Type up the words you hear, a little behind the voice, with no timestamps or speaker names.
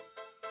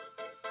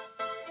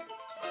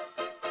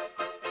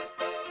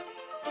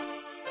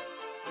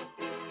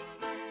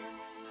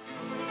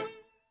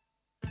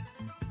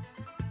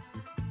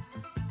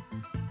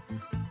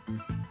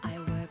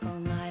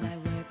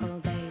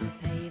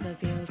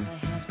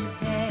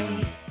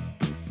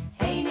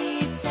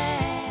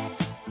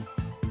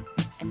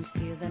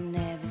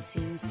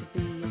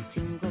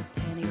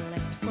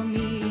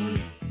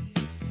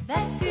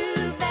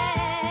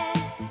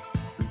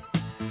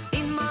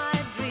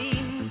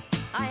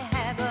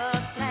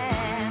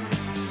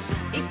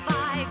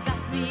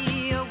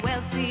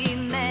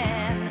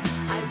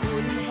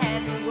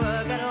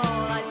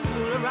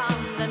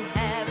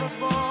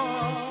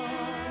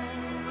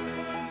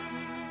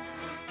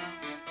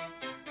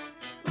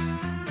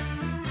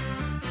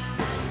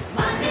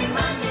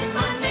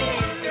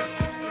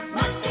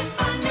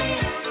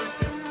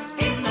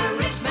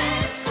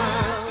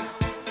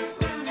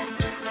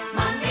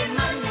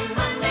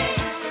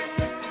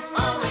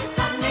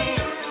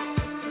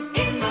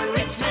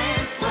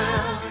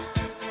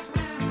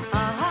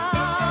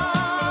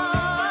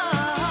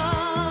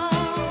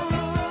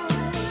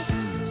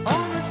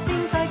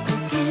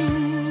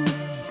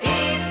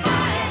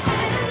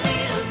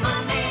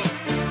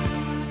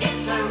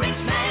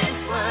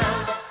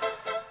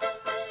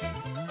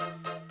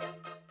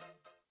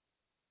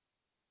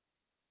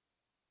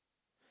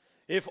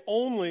If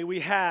only we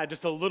had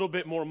just a little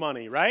bit more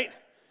money, right?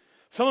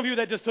 Some of you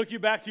that just took you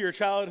back to your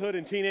childhood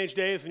and teenage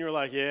days and you're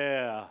like,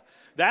 yeah,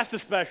 that's the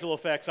special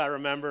effects I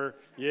remember.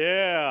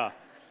 Yeah,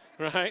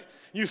 right?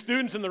 You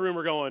students in the room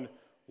are going,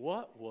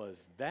 what was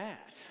that?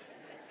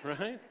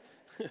 Right?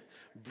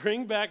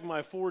 Bring back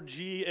my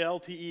 4G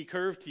LTE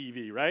curve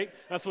TV, right?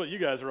 That's what you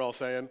guys are all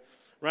saying,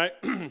 right?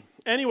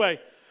 Anyway,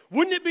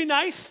 wouldn't it be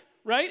nice,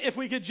 right, if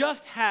we could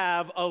just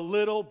have a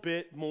little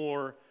bit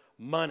more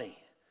money,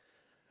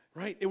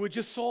 right? It would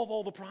just solve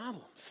all the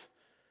problems.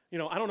 You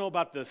know, I don't know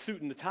about the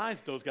suit and the ties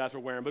those guys were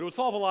wearing, but it would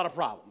solve a lot of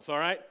problems, all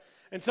right?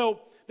 And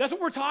so that's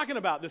what we're talking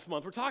about this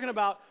month. We're talking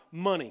about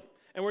money,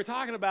 and we're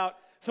talking about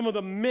some of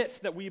the myths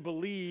that we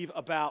believe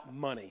about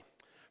money.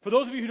 For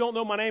those of you who don't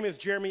know, my name is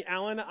Jeremy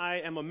Allen.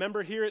 I am a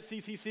member here at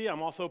CCC.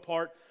 I'm also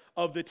part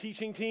of the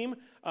teaching team.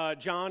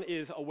 John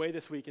is away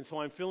this week, and so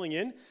I'm filling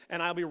in,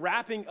 and I'll be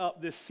wrapping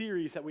up this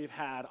series that we've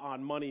had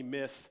on money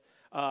myths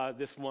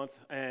this month,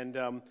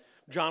 and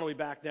John will be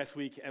back next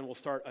week, and we'll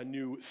start a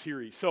new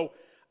series. So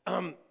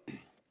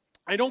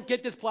I don't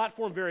get this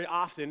platform very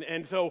often,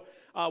 and so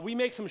we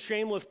make some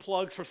shameless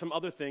plugs for some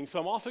other things. So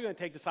I'm also going to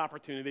take this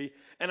opportunity,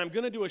 and I'm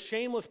going to do a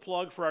shameless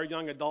plug for our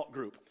young adult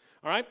group.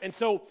 All right, and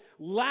so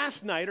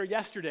last night or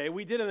yesterday,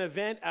 we did an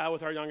event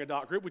with our young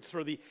adult group, which is sort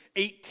of the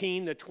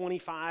 18 to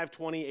 25,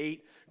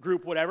 28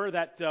 group, whatever,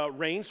 that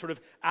range, sort of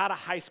out of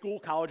high school,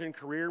 college, and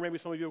career, maybe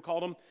some of you have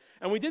called them.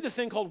 And we did this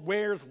thing called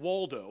Where's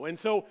Waldo? And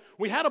so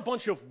we had a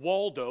bunch of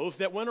Waldos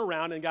that went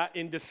around and got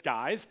in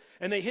disguise,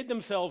 and they hid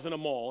themselves in a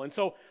mall. And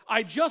so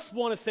I just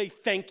want to say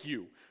thank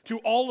you to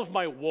all of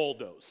my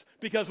Waldos,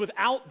 because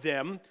without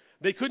them,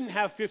 they couldn't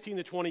have 15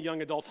 to 20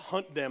 young adults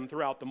hunt them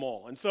throughout the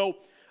mall. And so,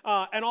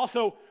 and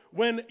also,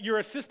 when your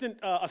assistant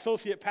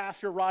associate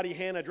pastor, Roddy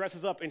Hanna,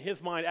 dresses up in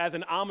his mind as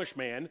an Amish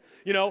man,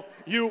 you know,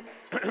 you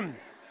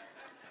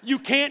you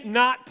can't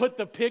not put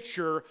the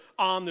picture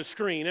on the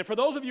screen. And for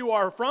those of you who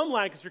are from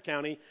Lancaster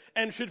County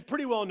and should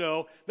pretty well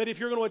know that if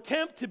you're going to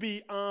attempt to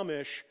be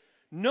Amish,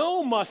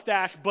 no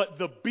mustache but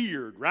the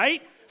beard,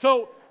 right?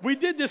 So we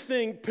did this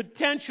thing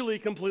potentially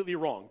completely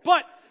wrong.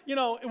 But, you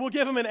know, we'll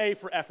give them an A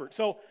for effort.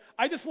 So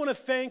I just want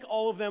to thank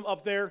all of them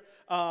up there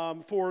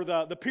for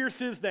the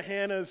Pierces, the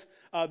Hannas,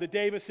 the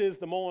Davises,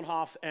 the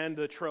Mullenhoffs, and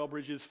the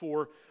Trailbridges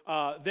for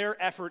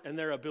their effort and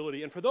their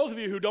ability. And for those of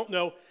you who don't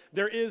know,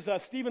 there is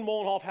Stephen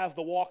Mullenhoff has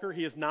the walker.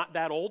 He is not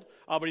that old,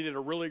 but he did a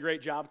really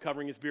great job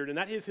covering his beard. And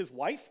that is his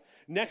wife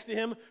next to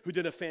him, who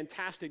did a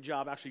fantastic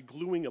job actually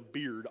gluing a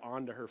beard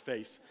onto her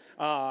face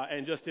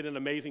and just did an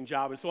amazing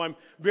job. And so I'm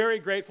very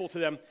grateful to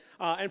them.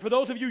 And for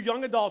those of you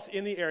young adults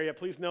in the area,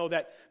 please know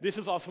that this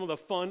is all some of the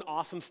fun,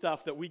 awesome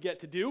stuff that we get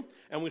to do,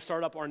 and we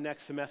start up our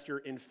next semester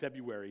in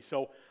February.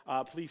 So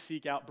please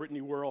seek out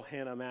Brittany Worrell,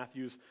 Hannah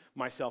Matthews,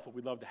 myself, and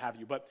we'd love to have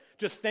you. But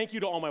just thank you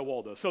to all my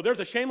Waldos. So there's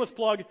a shameless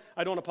plug.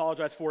 I don't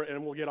apologize for it,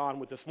 and we'll get on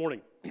with this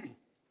morning.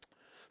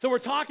 So we're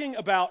talking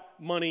about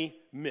money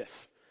myths.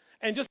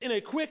 And just in a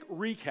quick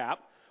recap,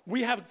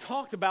 we have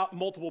talked about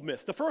multiple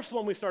myths. The first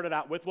one we started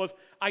out with was,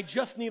 I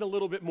just need a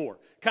little bit more.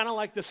 Kind of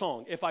like the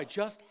song, if I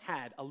just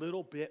had a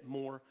little bit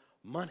more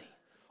money.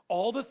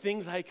 All the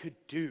things I could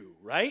do,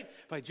 right?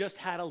 If I just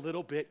had a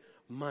little bit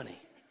money.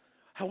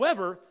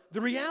 However, the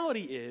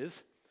reality is,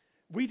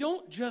 we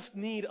don't just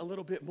need a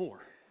little bit more.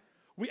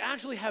 We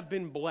actually have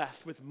been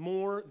blessed with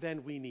more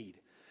than we need.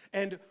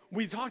 And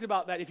we talked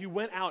about that if you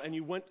went out and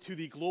you went to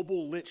the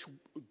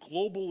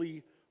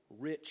globally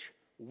rich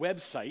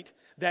website,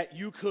 that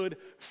you could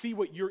see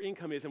what your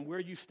income is and where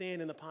you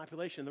stand in the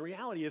population. The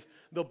reality is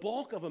the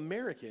bulk of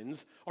Americans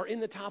are in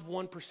the top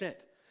 1%.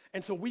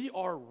 And so we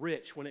are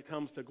rich when it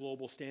comes to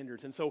global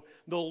standards. And so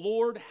the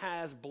Lord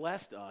has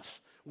blessed us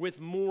with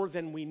more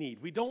than we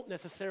need. We don't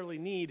necessarily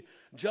need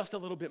just a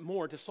little bit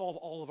more to solve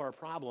all of our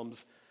problems.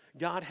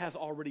 God has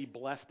already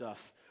blessed us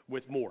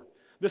with more.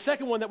 The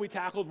second one that we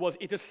tackled was,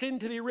 it's a sin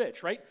to be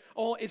rich, right?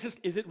 Oh, is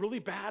it really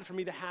bad for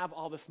me to have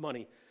all this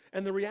money?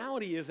 And the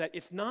reality is that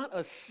it's not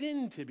a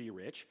sin to be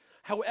rich.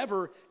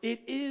 However, it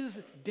is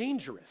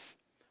dangerous,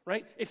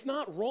 right? It's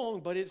not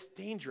wrong, but it's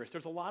dangerous.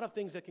 There's a lot of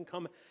things that can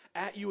come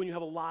at you, and you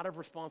have a lot of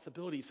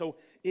responsibility. So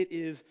it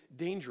is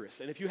dangerous.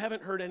 And if you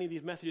haven't heard any of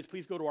these messages,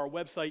 please go to our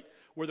website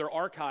where they're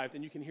archived,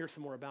 and you can hear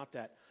some more about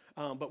that.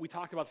 But we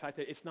talked about the fact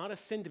that it's not a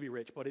sin to be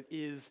rich, but it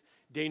is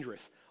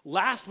dangerous.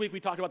 Last week, we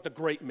talked about the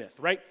great myth,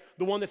 right?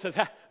 The one that says,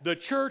 the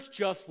church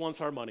just wants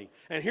our money.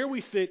 And here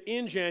we sit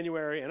in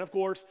January, and of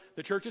course,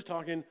 the church is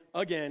talking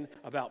again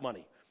about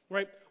money,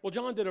 right? Well,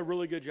 John did a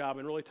really good job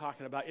in really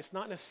talking about, it's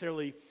not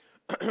necessarily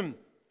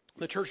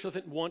the church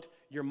doesn't want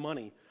your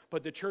money,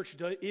 but the church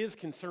is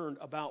concerned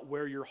about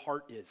where your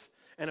heart is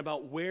and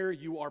about where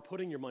you are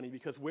putting your money,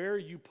 because where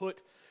you put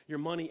your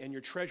money and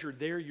your treasure,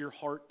 there your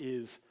heart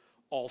is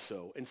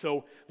also. And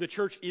so the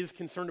church is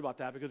concerned about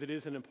that because it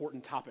is an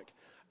important topic.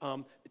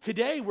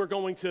 Today we're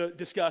going to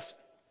discuss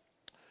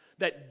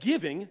that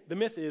giving, the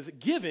myth is,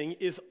 giving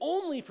is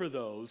only for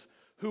those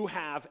who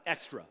have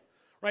extra,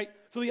 right?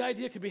 So the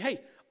idea could be, hey,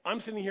 I'm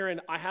sitting here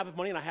and I have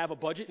money and I have a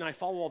budget and I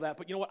follow all that,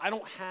 but you know what? I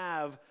don't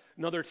have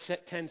another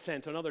 10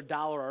 cents, another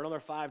dollar, or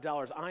another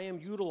 $5. I am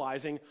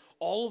utilizing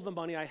all of the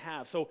money I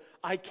have. So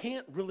I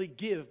can't really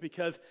give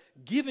because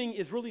giving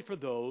is really for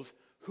those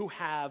who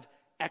have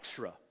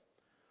extra.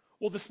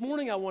 Well, this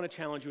morning I want to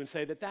challenge you and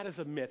say that that is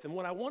a myth. And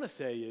what I want to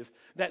say is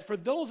that for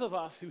those of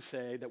us who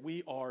say that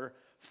we are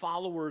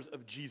followers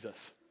of Jesus,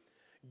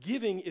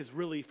 giving is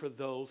really for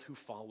those who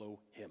follow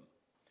him.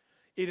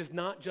 It is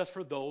not just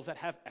for those that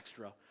have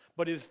extra,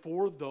 but it is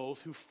for those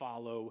who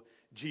follow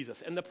Jesus.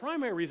 And the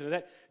primary reason is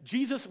that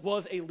Jesus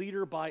was a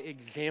leader by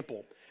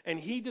example, and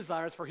he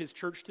desires for his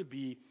church to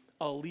be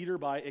a leader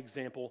by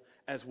example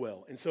as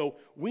well. And so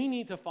we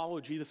need to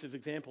follow Jesus'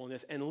 example in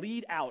this and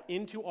lead out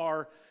into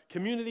our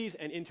communities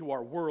and into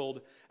our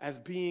world as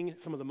being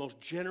some of the most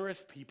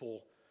generous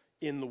people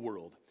in the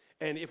world.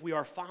 And if we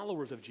are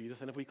followers of Jesus,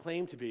 and if we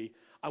claim to be,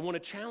 I want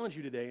to challenge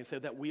you today and say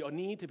that we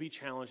need to be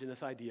challenged in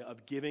this idea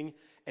of giving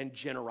and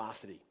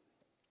generosity.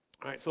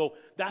 All right, so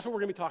that's what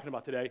we're going to be talking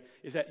about today,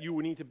 is that you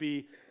need to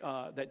be,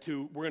 we're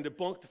going to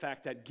debunk the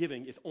fact that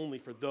giving is only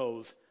for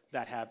those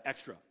that have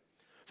extra.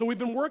 So we've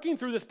been working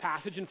through this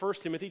passage in 1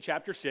 Timothy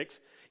chapter 6.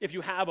 If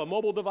you have a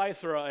mobile device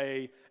or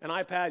an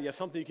iPad, you have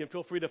something, you can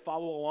feel free to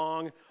follow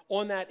along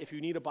on that. If you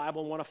need a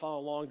Bible and want to follow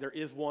along, there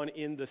is one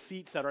in the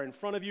seats that are in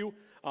front of you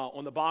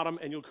on the bottom,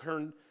 and you'll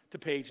turn to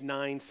page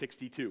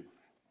 962.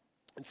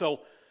 And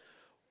so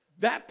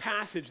that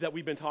passage that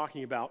we've been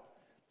talking about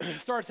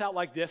starts out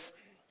like this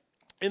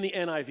in the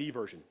NIV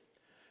version.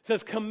 It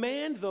says,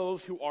 "Command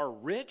those who are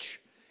rich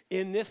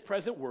in this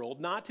present world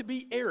not to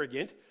be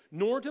arrogant,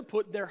 nor to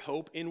put their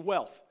hope in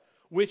wealth,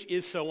 which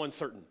is so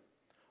uncertain,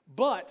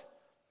 but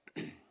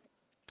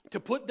to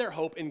put their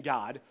hope in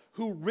God,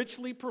 who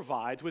richly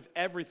provides with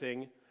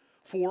everything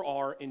for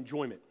our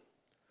enjoyment."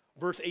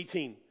 Verse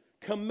 18,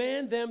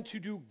 "Command them to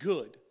do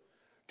good,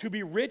 to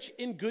be rich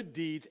in good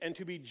deeds, and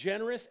to be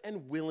generous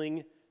and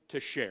willing to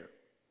share."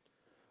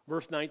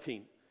 Verse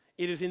 19,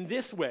 "It is in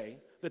this way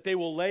that they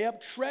will lay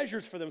up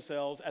treasures for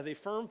themselves as a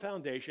firm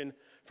foundation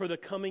for the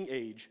coming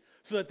age,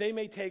 so that they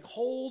may take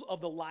hold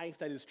of the life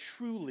that is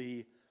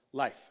truly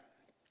life."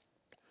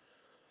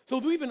 So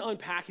we've been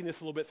unpacking this a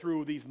little bit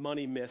through these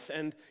money myths,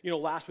 and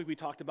last week we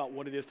talked about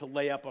what it is to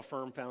lay up a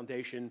firm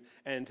foundation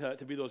and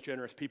to be those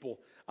generous people.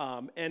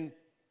 And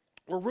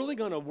we're really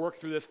going to work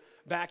through this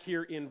back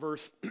here in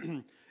verse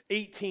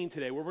 18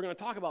 today, where we're going to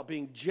talk about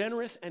being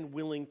generous and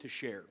willing to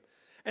share.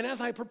 And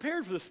as I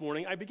prepared for this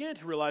morning, I began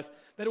to realize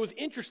that it was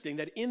interesting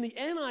that in the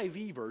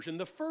NIV version,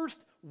 the first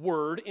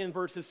word in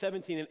verses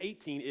 17 and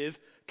 18 is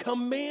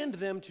command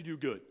them to do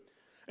good.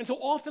 And so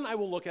often I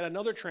will look at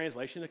another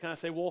translation to kind of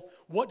say, well,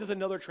 what does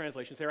another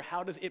translation say, or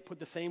how does it put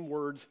the same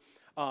words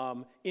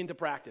into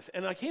practice?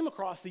 And I came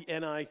across the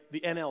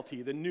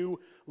NLT, the New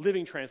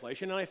Living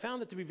Translation, and I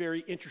found it to be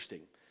very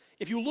interesting.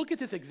 If you look at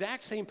this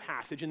exact same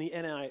passage in the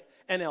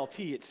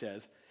NLT, it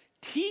says,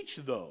 "Teach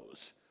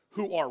those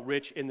who are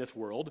rich in this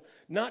world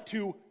not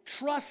to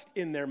trust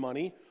in their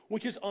money,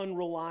 which is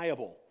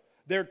unreliable.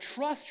 Their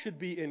trust should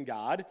be in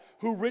God,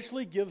 who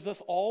richly gives us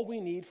all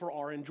we need for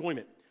our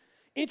enjoyment."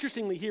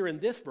 Interestingly, here in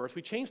this verse,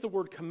 we changed the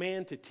word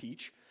command to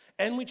teach,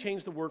 and we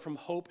changed the word from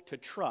hope to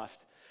trust.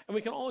 And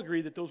we can all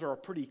agree that those are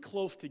pretty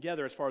close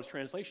together as far as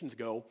translations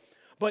go.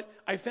 But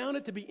I found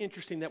it to be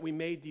interesting that we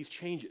made these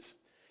changes.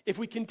 If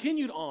we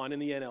continued on in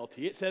the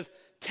NLT, it says,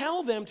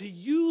 "Tell them to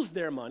use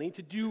their money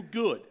to do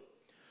good,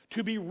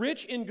 to be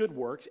rich in good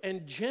works,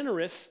 and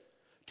generous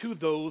to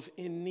those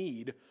in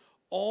need,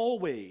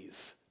 always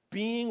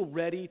being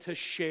ready to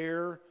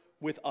share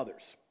with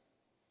others."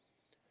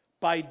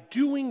 By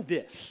doing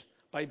this,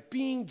 by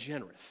being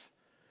generous,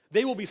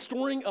 they will be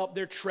storing up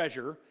their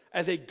treasure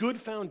as a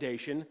good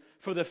foundation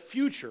for the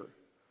future,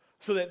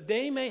 so that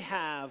they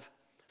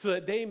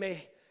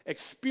may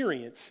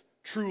experience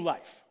true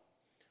life.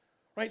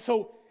 Right?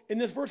 So in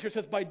this verse here it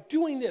says, by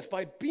doing this,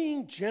 by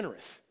being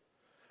generous.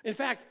 In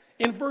fact,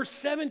 in verse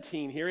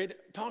 17 here,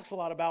 it talks a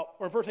lot about,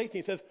 or verse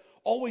 18 says,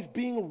 always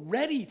being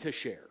ready to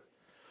share.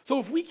 So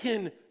if we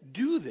can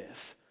do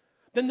this,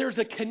 then there's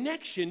a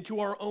connection to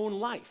our own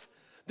life.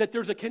 That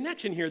there's a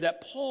connection here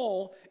that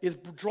Paul is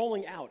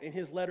drawing out in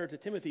his letter to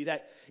Timothy,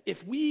 that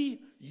if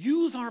we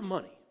use our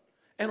money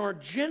and are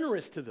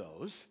generous to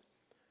those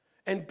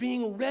and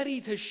being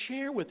ready to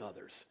share with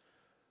others,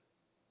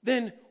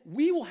 then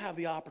we will have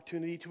the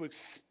opportunity to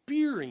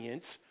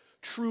experience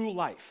true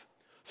life.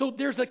 So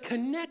there's a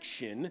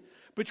connection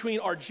between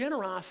our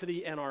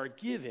generosity and our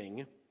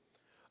giving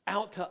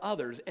out to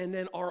others, and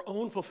then our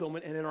own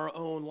fulfillment and in our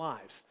own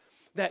lives.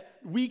 That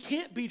we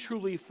can't be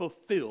truly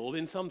fulfilled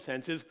in some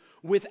senses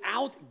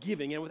without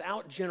giving and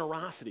without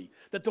generosity.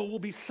 That there will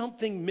be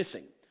something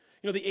missing.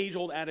 The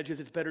age-old adage is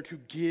it's better to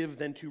give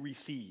than to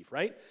receive,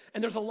 right?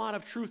 And there's a lot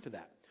of truth to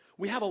that.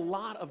 We have a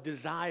lot of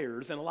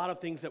desires and a lot of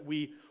things that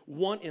we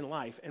want in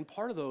life, and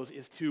part of those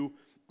is to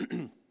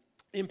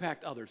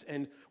impact others.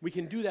 And we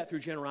can do that through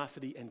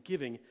generosity and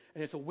giving,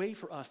 and it's a way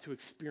for us to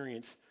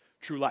experience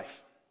true life.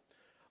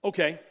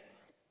 Okay,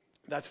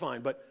 that's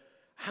fine, but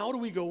how do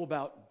we go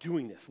about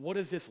doing this? What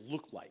does this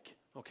look like?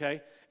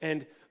 Okay?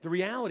 And the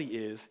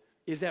reality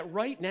is that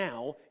right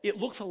now, it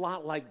looks a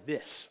lot like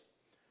this.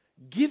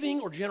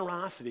 Giving or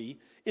generosity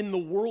in the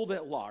world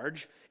at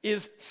large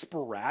is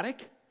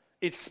sporadic,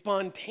 it's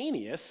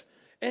spontaneous,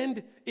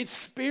 and it's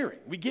sparing.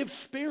 We give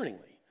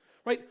sparingly,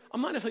 right?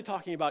 I'm not necessarily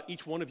talking about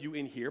each one of you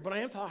in here, but I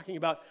am talking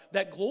about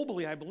that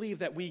globally. I believe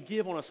that we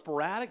give on a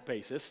sporadic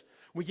basis,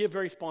 we give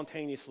very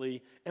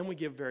spontaneously, and we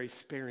give very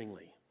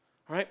sparingly,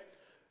 all right?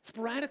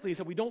 Sporadically is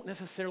that we don't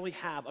necessarily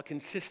have a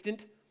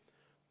consistent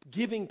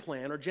giving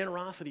plan or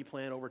generosity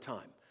plan over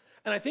time.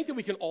 And I think that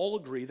we can all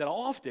agree that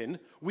often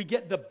we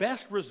get the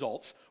best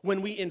results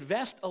when we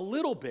invest a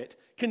little bit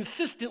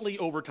consistently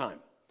over time,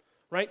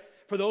 right?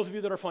 For those of you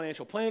that are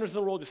financial planners in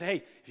the world, just say,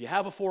 hey, if you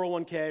have a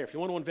 401k or if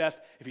you want to invest,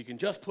 if you can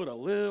just put a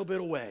little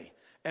bit away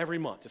every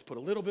month, just put a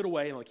little bit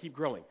away and it'll keep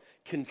growing,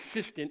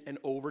 consistent and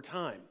over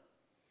time.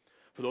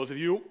 For those of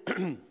you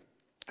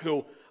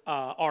who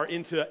are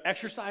into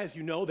exercise,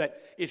 you know that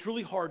it's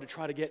really hard to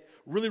try to get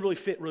really, really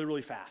fit really,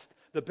 really fast.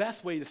 The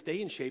best way to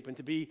stay in shape and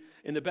to be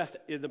in the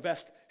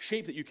best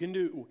shape that you can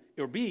do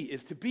or be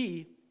is to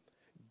be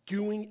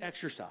doing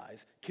exercise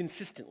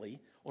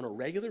consistently on a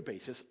regular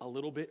basis a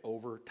little bit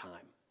over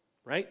time,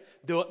 right?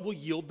 That will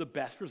yield the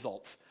best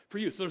results for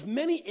you. So there's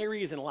many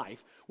areas in life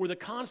where the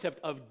concept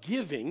of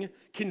giving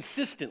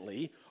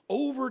consistently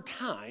over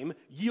time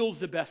yields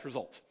the best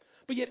results.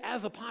 But yet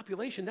as a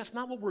population, that's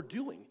not what we're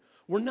doing.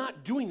 We're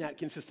not doing that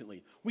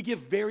consistently. We give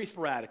very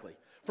sporadically.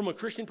 From a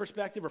Christian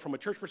perspective or from a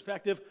church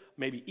perspective,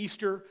 maybe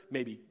Easter,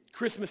 maybe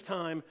Christmas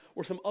time,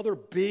 or some other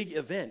big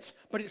events,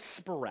 but it's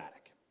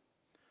sporadic.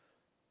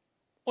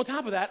 On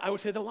top of that, I would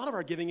say that a lot of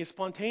our giving is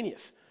spontaneous.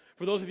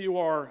 For those of you who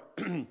are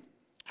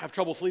have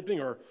trouble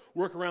sleeping or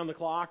work around the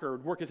clock or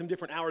work at some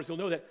different hours, you'll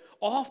know that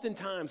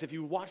oftentimes if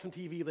you watch some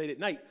TV late at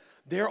night,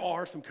 there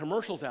are some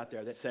commercials out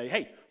there that say,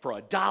 hey, for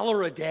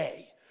 $1 a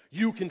day,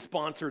 you can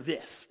sponsor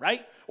this,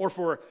 right? Or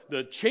for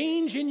the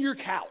change in your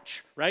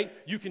couch, right?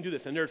 You can do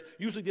this. And there's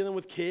usually dealing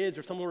with kids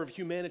or some sort of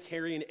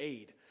humanitarian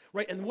aid,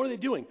 right? And what are they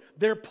doing?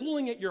 They're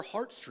pulling at your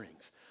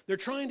heartstrings. They're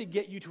trying to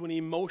get you to an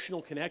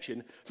emotional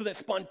connection so that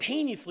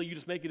spontaneously you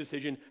just make a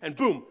decision and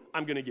boom,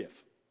 I'm going to give,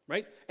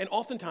 right? And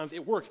oftentimes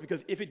it works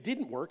because if it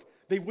didn't work,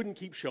 they wouldn't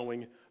keep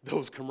showing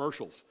those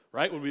commercials,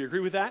 right? Would we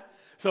agree with that?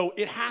 So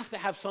it has to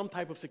have some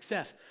type of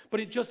success, but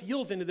it just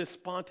yields into this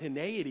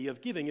spontaneity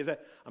of giving is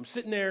that I'm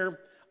sitting there,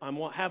 I'm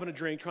having a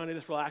drink, trying to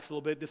just relax a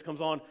little bit. This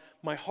comes on.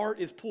 My heart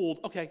is pulled.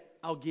 Okay,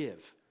 I'll give.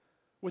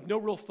 With no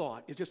real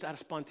thought. It's just out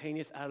of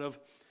spontaneous, out of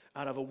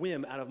a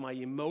whim, out of my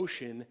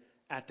emotion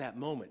at that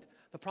moment.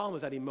 The problem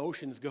is that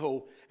emotions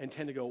go and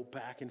tend to go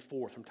back and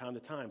forth from time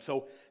to time.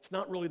 So it's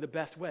not really the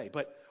best way.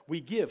 But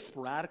we give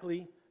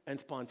sporadically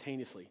and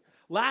spontaneously.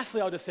 Lastly,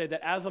 I'll just say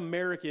that as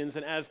Americans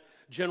and as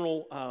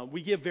general,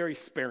 we give very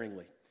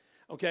sparingly.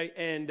 Okay,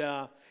 and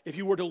if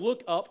you were to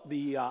look up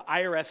the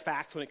IRS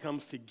facts when it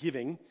comes to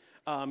giving,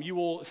 you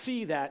will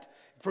see that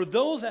for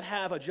those that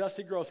have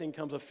adjusted gross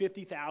incomes of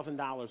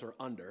 $50,000 or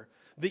under,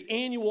 the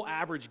annual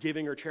average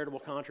giving or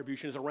charitable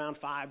contribution is around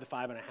 5 to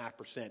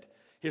 5.5%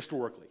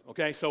 historically.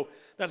 Okay, so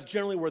that's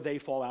generally where they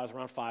fall out, is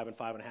around 5 and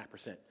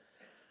 5.5%.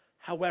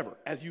 However,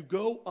 as you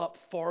go up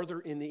farther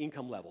in the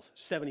income levels,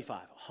 75,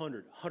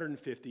 100,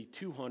 150,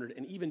 200,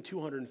 and even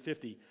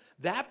 250,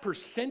 that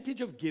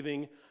percentage of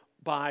giving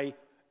by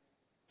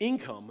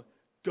income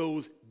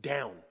goes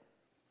down.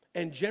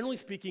 And generally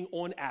speaking,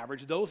 on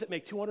average, those that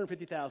make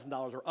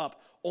 $250,000 or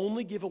up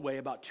only give away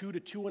about 2 to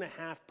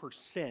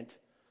 2.5%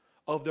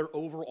 of their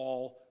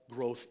overall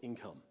gross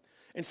income.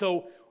 And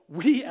so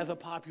we as a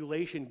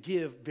population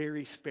give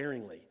very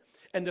sparingly.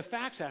 And the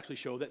facts actually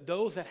show that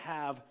those that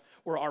have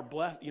or are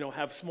blessed,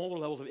 have smaller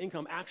levels of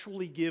income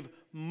actually give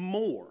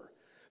more.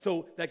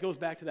 So that goes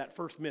back to that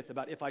first myth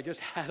about if I just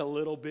had a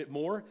little bit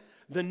more,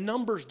 the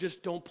numbers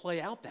just don't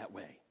play out that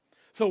way.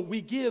 So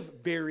we give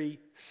very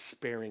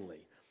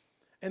sparingly.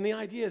 And the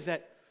idea is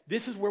that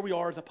this is where we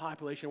are as a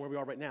population, where we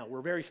are right now.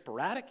 We're very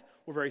sporadic,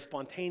 we're very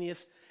spontaneous,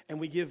 and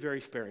we give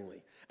very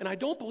sparingly. And I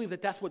don't believe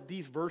that that's what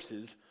these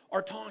verses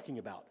are talking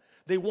about.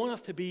 They want us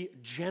to be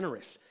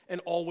generous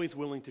and always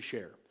willing to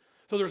share.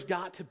 So there's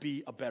got to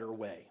be a better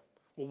way.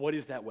 Well, what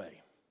is that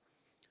way?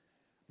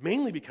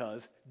 Mainly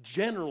because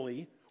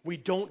generally we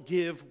don't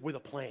give with a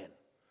plan.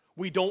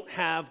 We don't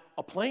have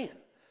a plan.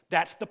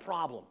 That's the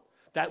problem.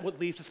 That's what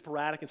leads to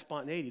sporadic and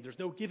spontaneity. There's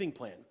no giving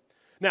plan.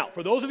 Now,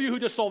 for those of you who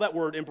just saw that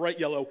word in bright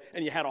yellow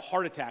and you had a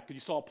heart attack because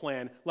you saw a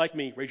plan, like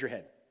me, raise your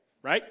head,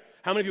 right?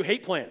 How many of you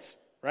hate plans,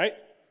 right?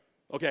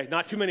 Okay,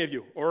 not too many of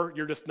you, or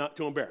you're just not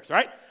too embarrassed, all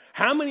right?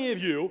 How many of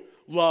you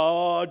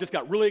just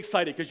got really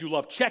excited because you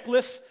love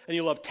checklists and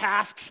you love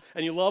tasks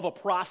and you love a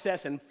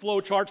process and flow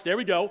charts? There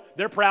we go.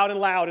 They're proud and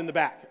loud in the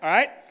back, all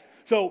right?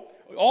 So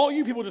all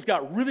you people just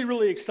got really,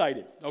 really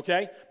excited,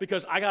 okay?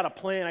 Because I got a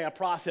plan, I got a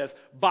process.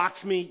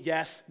 Box me,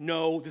 yes,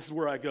 no, this is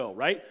where I go,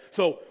 right?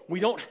 So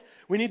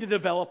we need to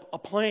develop a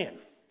plan.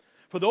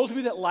 For those of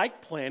you that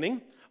like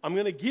planning, I'm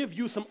going to give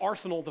you some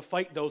arsenal to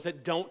fight those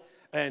that don't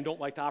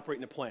like to operate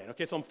in a plan.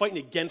 Okay, so I'm fighting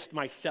against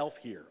myself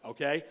here,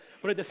 okay?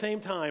 But at the same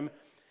time,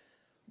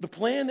 the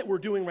plan that we're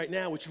doing right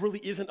now, which really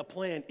isn't a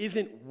plan,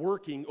 isn't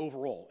working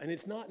overall. And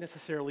it's not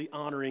necessarily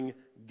honoring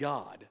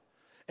God.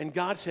 And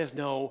God says,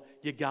 no,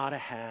 you got to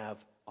have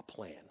a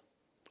plan.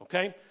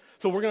 Okay?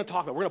 So we're going to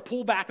talk about it. We're going to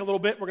pull back a little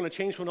bit. We're going to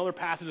change to another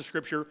passage of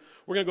Scripture.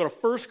 We're going to go to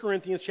 1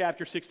 Corinthians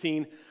chapter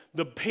 16.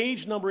 The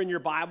page number in your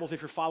Bibles,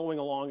 if you're following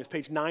along, is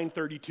page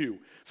 932,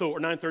 or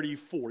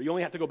 934. You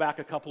only have to go back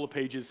a couple of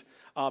pages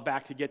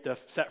back to get to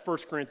 1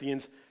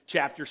 Corinthians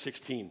chapter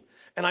 16.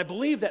 And I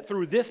believe that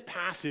through this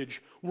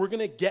passage, we're going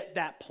to get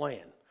that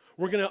plan.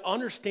 We're going to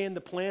understand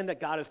the plan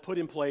that God has put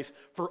in place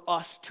for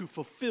us to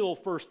fulfill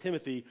 1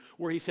 Timothy,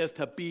 where he says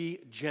to be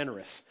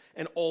generous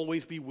and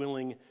always be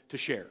willing to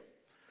share.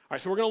 All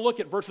right, so we're going to look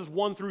at verses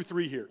 1 through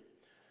 3 here.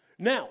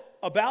 Now,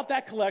 about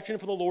that collection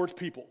for the Lord's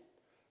people.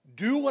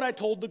 Do what I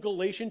told the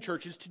Galatian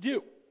churches to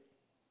do.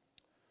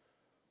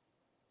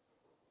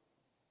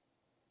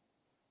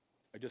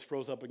 I just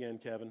froze up again,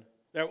 Kevin.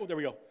 There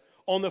we go.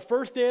 On the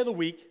first day of the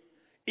week,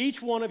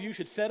 each one of you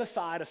should set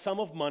aside a sum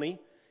of money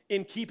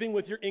in keeping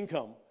with your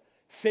income,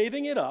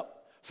 saving it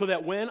up so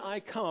that when I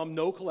come,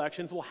 no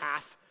collections will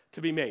have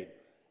to be made.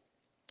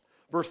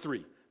 Verse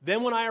 3,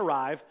 then when I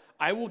arrive,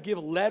 I will give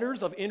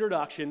letters of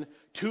introduction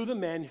to the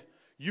men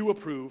you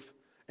approve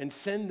and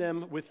send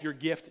them with your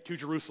gift to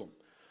Jerusalem.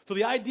 So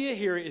the idea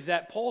here is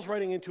that Paul's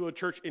writing into a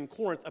church in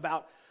Corinth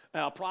about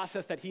a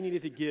process that he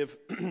needed to give,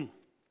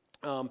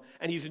 and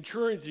he's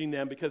encouraging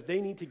them because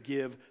they need to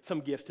give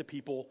some gifts to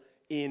people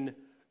in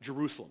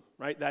Jerusalem,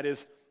 right? That is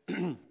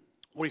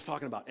what he's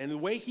talking about. And the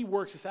way he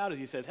works this out is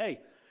he says, hey,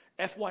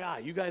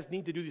 FYI, you guys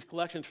need to do these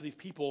collections for these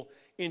people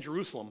in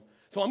Jerusalem.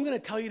 So I'm going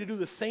to tell you to do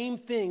the same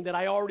thing that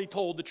I already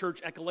told the church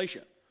at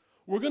Galatia.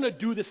 We're going to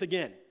do this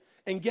again.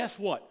 And guess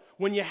what?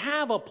 When you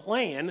have a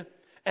plan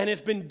and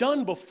it's been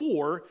done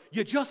before,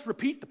 you just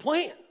repeat the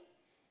plan.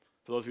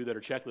 For those of you that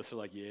are checklists are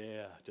like,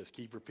 yeah, just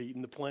keep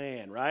repeating the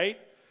plan, right?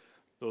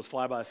 Those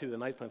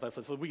fly-by-the-seat-of-the-night plans,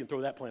 so we can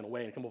throw that plan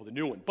away and come up with a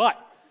new one. But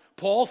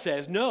Paul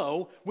says,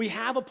 no, we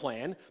have a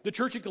plan. The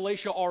church at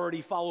Galatia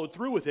already followed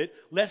through with it.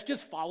 Let's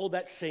just follow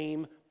that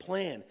same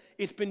plan.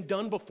 It's been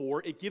done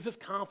before. It gives us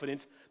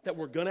confidence that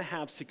we're going to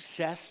have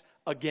success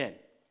again.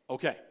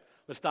 Okay,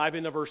 let's dive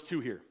into verse 2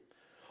 here.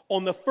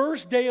 On the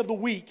first day of the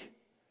week,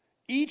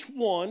 each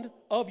one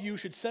of you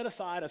should set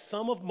aside a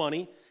sum of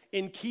money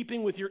in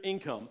keeping with your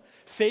income,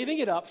 saving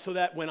it up so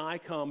that when I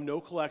come, no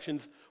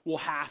collections will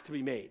have to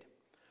be made.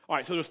 All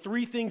right, so there's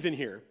 3 things in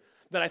here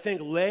that I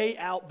think lay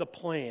out the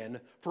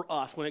plan for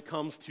us when it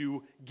comes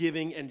to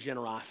giving and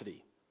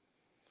generosity.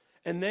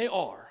 And they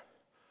are,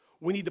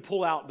 we need to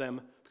pull out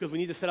them because we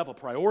need to set up a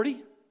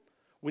priority,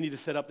 we need to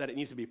set up that it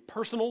needs to be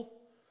personal,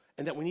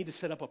 and that we need to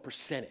set up a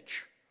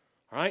percentage.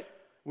 All right?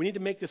 We need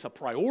to make this a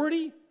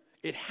priority,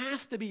 it has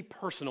to be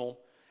personal,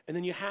 and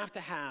then you have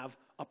to have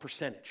a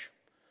percentage.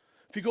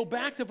 If you go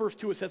back to verse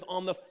 2, it says,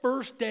 on the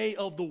first day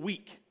of the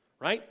week,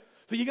 right?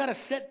 So you got to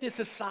set this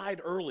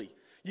aside early.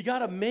 You got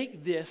to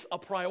make this a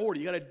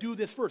priority. You got to do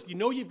this first. You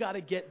know you've got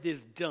to get this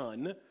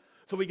done,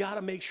 so we got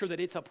to make sure that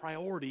it's a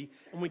priority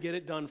and we get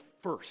it done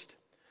first.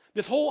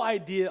 This whole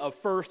idea of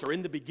first or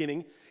in the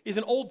beginning is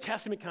an Old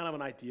Testament kind of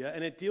an idea,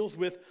 and it deals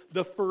with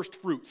the first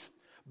fruits.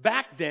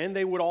 Back then,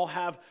 they would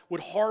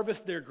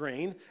harvest their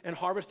grain and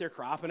harvest their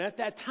crop, and at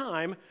that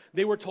time,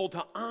 they were told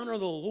to honor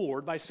the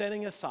Lord by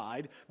setting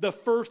aside the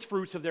first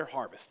fruits of their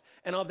harvest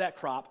and of that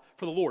crop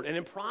for the Lord. And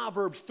in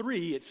Proverbs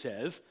 3, it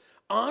says,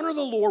 honor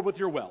the Lord with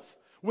your wealth,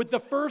 with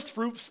the first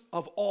fruits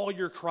of all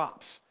your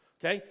crops.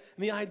 Okay?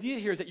 And the idea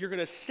here is that you're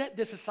going to set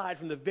this aside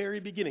from the very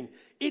beginning.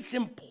 It's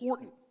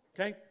important.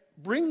 Okay?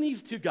 Bring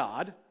these to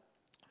God,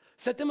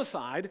 set them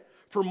aside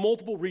for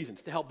multiple reasons,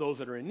 to help those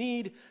that are in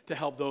need, to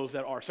help those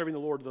that are serving the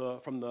Lord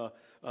from the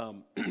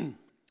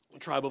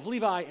tribe of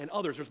Levi and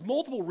others. There's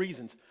multiple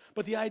reasons,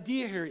 but the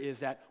idea here is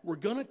that we're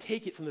going to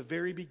take it from the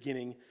very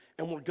beginning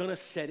and we're going to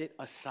set it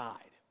aside.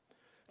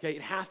 Okay?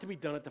 It has to be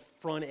done at the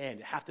front end.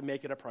 You have to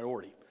make it a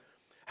priority.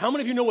 How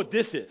many of you know what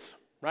this is,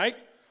 right?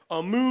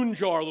 A moon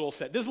jar little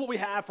set. This is what we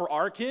have for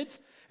our kids.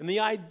 And the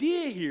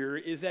idea here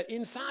is that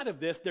inside of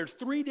this, there's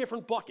 3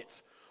 different buckets.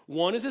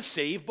 One is a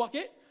save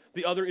bucket,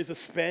 the other is a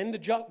spend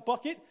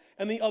bucket,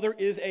 and the other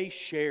is a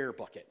share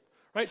bucket.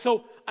 Right?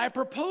 So I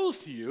propose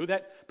to you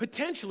that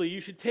potentially you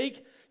should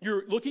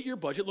look at your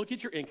budget, look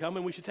at your income,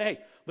 and we should say, hey,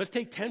 let's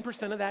take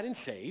 10% of that and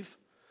save.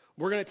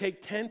 We're going to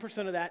take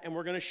 10% of that and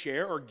we're going to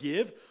share or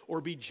give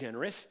or be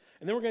generous.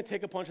 And then we're going to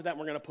take a bunch of that and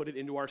we're going to put it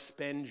into our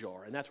spend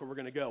jar. And that's where we're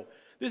going to go.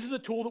 This is a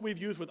tool that we've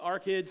used with our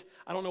kids.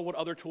 I don't know what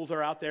other tools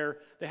are out there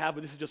they have,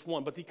 but this is just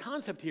one. But the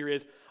concept here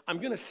is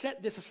I'm going to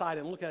set this aside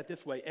and look at it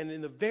this way. And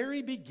in the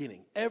very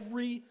beginning,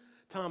 every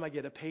time I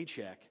get a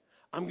paycheck,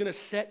 I'm going to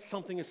set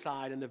something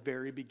aside in the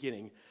very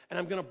beginning. And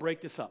I'm going to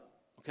break this up.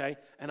 Okay?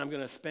 And I'm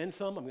going to spend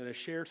some, I'm going to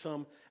share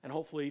some, and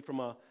hopefully from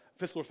a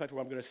fiscal perspective,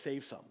 I'm going to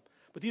save some.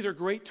 But these are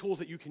great tools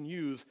that you can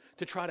use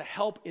to try to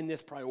help in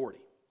this priority.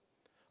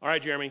 All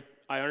right, Jeremy,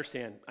 I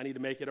understand. I need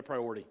to make it a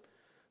priority.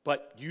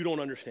 But you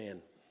don't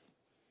understand.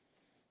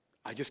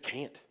 I just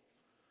can't.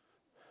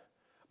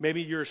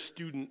 Maybe you're a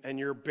student and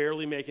you're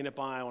barely making it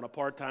by on a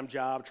part-time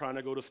job, trying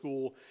to go to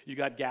school. You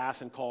got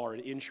gas and car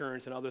and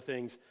insurance and other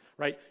things,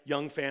 right?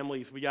 Young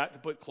families, we got to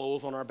put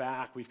clothes on our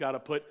back. We've got to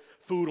put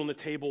food on the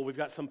table. We've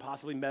got some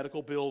possibly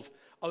medical bills,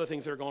 other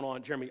things that are going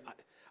on. Jeremy,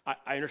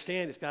 I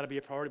understand it's got to be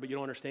a priority, but you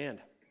don't understand.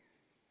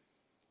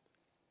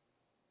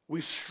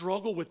 We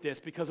struggle with this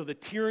because of the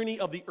tyranny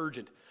of the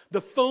urgent.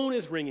 The phone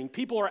is ringing.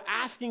 People are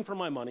asking for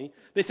my money.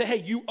 They say, hey,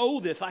 you owe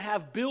this. I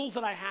have bills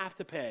that I have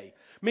to pay.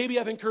 Maybe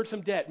I've incurred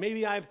some debt.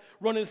 Maybe I've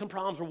run into some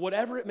problems or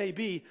whatever it may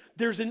be.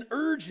 There's an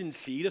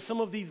urgency to some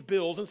of these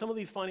bills and some of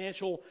these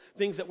financial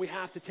things that we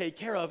have to take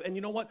care of. And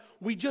you know what?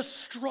 We just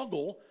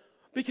struggle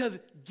because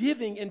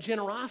giving and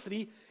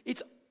generosity,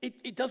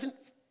 it doesn't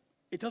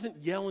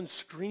yell and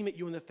scream at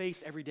you in the face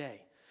every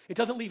day. It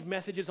doesn't leave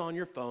messages on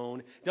your phone.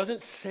 It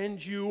doesn't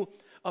send you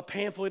a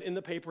pamphlet in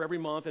the paper every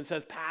month and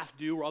says past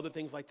due or other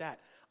things like that.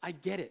 I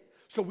get it.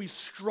 So we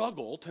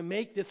struggle to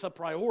make this a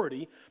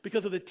priority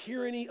because of the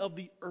tyranny of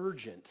the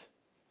urgent.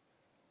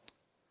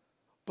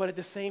 But at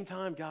the same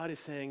time, God is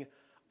saying,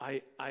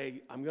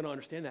 I'm going to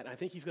understand that. And I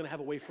think he's going to have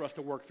a way for us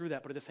to work through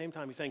that. But at the same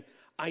time, he's saying,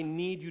 I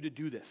need you to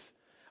do this.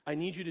 I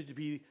need you to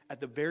be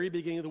at the very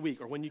beginning of the week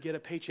or when you get a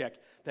paycheck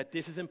that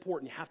this is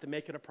important. You have to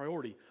make it a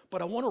priority.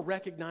 But I want to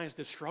recognize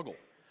the struggle.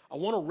 I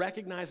want to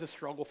recognize the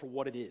struggle for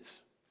what it is.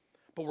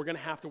 But we're going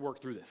to have to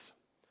work through this.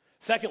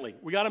 Secondly,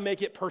 we got to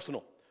make it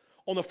personal.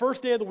 On the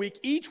first day of the week,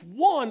 each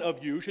one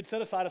of you should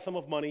set aside a sum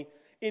of money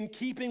in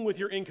keeping with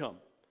your income.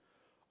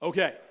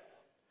 Okay.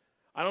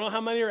 I don't know how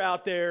many are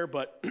out there,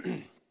 but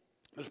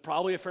there's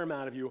probably a fair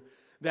amount of you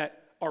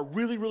that are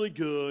really, really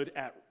good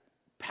at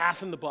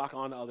passing the buck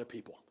on to other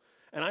people.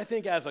 And I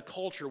think as a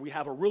culture, we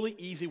have a really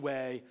easy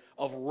way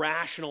of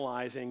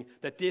rationalizing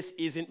that this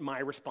isn't my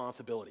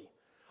responsibility.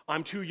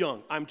 I'm too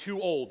young. I'm too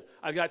old.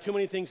 I've got too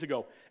many things to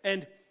go.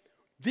 And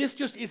this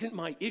just isn't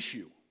my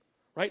issue,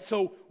 right?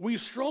 So we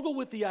struggle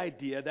with the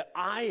idea that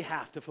I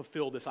have to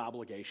fulfill this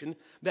obligation,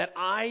 that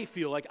I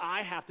feel like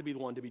I have to be the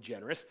one to be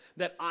generous,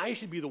 that I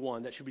should be the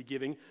one that should be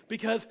giving,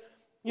 because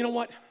you know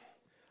what?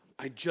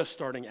 I'm just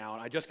starting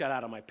out. I just got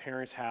out of my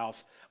parents' house.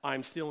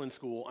 I'm still in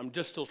school. I'm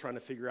just still trying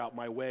to figure out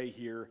my way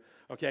here,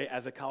 okay,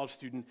 as a college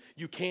student.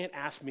 You can't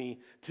ask me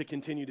to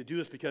continue to do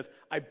this because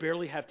I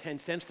barely have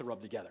 10 cents to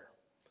rub together.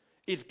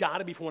 It's got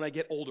to be for when I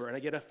get older and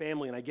I get a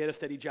family and I get a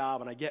steady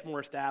job and I get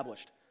more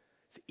established.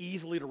 It's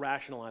easily to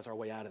rationalize our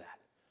way out of that.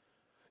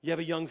 You have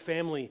a young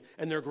family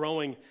and they're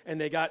growing and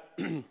they got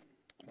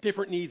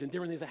different needs and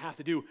different things they have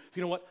to do. So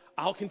you know what?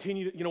 I'll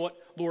continue to, you know what?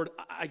 Lord,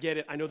 I get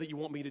it. I know that you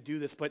want me to do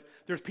this, but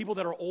there's people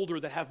that are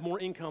older that have more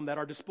income that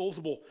are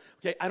disposable.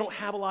 Okay, I don't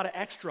have a lot of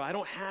extra. I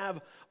don't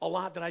have a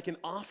lot that I can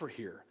offer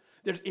here.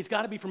 It's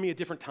got to be for me a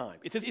different time.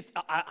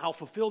 I'll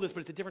fulfill this,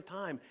 but it's a different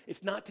time.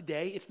 It's not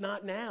today. It's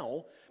not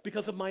now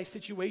because of my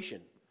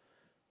situation.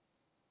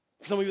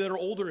 For some of you that are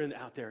older and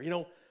out there, you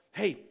know,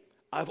 hey,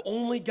 I've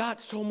only got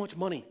so much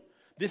money.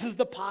 This is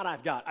the pot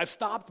I've got. I've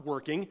stopped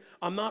working.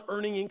 I'm not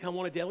earning income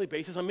on a daily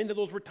basis. I'm into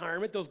those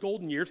retirement, those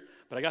golden years,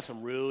 but I got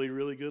some really,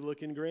 really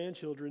good-looking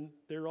grandchildren.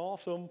 They're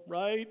awesome,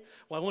 right?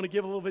 Well, I want to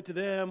give a little bit to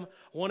them.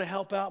 I want to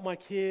help out my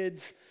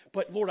kids,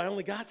 but Lord, I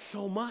only got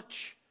so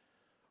much.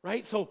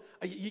 Right? So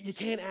you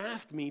can't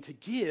ask me to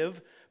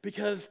give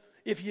because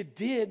if you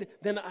did,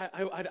 then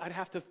I'd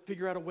have to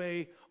figure out a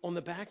way on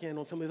the back end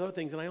on some of these other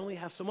things, and I only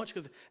have so much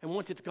and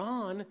once it's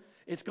gone,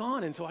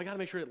 and so I got to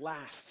make sure it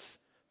lasts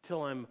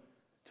till I'm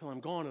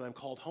gone and I'm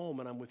called home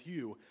and I'm with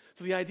you.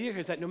 So the idea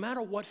here is that no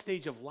matter what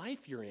stage of life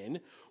you're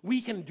in,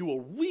 we can do a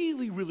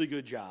really, really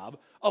good job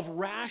of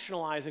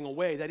rationalizing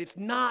away that it's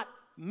not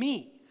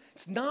me.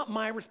 It's not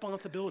my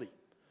responsibility.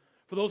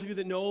 For those of you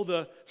that know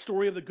the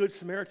story of the Good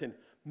Samaritan,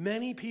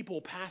 many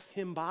people passed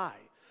him by,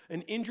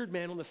 an injured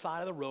man on the side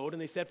of the road, and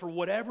they said, for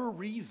whatever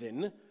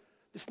reason,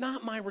 it's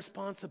not my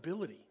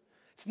responsibility.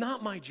 It's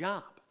not my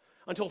job.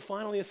 Until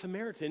finally a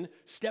Samaritan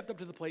stepped up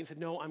to the plate and said,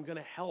 no, I'm going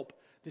to help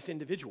this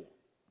individual.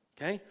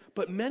 Okay?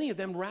 But many of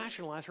them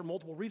rationalized for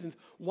multiple reasons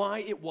why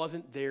it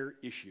wasn't their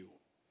issue.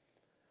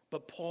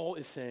 But Paul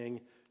is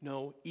saying,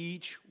 no,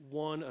 each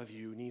one of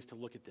you needs to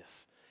look at this.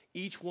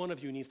 Each one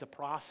of you needs to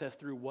process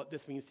through what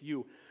this means to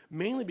you,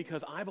 mainly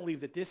because I believe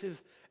that this is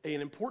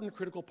an important,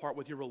 critical part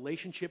with your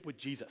relationship with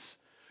Jesus.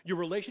 Your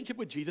relationship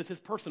with Jesus is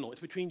personal.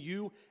 It's between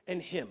you and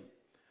him.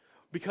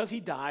 Because he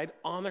died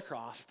on the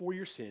cross for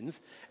your sins,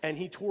 and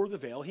he tore the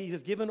veil, he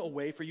has given a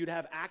way for you to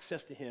have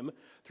access to him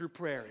through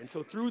prayer. And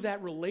so through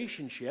that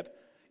relationship,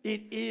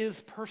 it is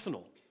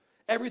personal.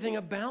 Everything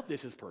about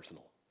this is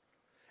personal.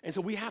 And so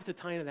we have to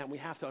tie into that, and we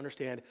have to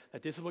understand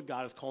that this is what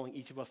God is calling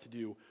each of us to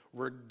do,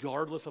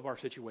 regardless of our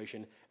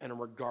situation and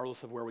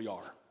regardless of where we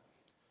are.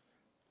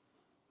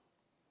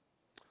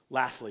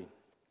 Lastly,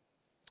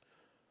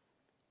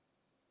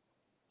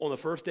 on the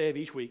first day of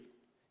each week,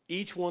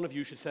 each one of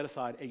you should set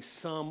aside a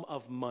sum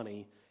of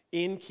money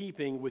in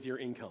keeping with your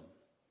income.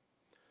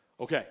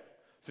 Okay,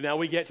 so now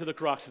we get to the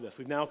crux of this.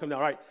 We've now come down,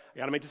 all right, I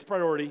got to make this a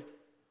priority.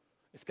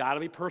 It's got to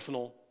be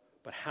personal,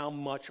 but how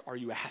much are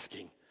you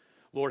asking?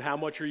 Lord, how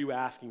much are you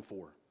asking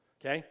for?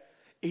 Okay?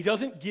 He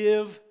doesn't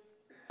give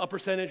a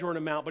percentage or an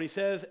amount, but he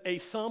says a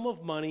sum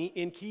of money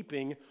in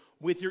keeping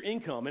with your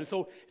income. And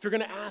so if you're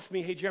going to ask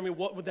me, hey, Jeremy,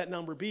 what would that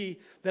number be?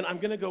 Then I'm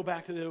going to go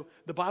back to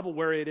the Bible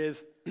where it is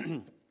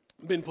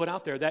been put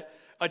out there that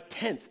a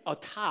tenth, a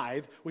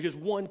tithe, which is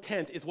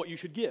 1/10, is what you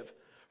should give.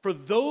 For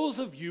those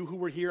of you who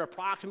were here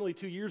approximately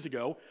 2 years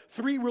ago,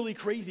 3 really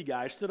crazy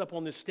guys stood up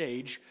on this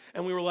stage,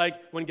 and we were like,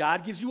 when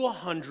God gives you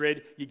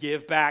 100, you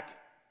give back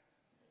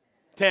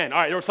 10. All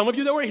right, there were some of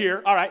you that were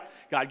here. All right,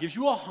 God gives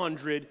you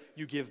 100,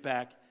 you give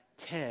back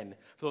 10.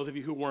 For those of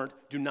you who weren't,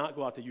 do not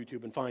go out to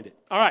YouTube and find it.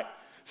 All right,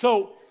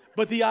 so,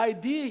 but the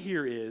idea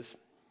here is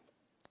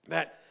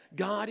that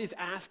God is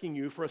asking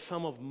you for a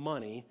sum of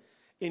money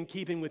in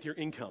keeping with your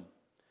income.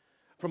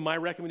 From my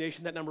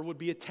recommendation, that number would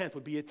be a tenth,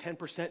 would be a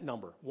 10%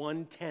 number,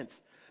 1/10.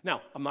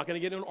 Now, I'm not going to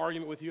get in an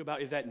argument with you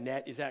about is that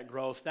net, is that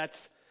gross.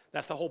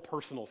 That's the whole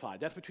personal side.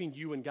 That's between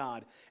you and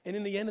God. And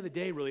in the end of the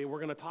day, really, we're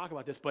going to talk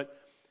about this, but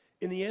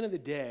in the end of the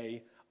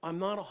day, I'm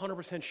not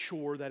 100%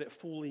 sure that it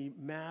fully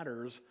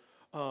matters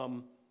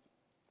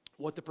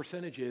what the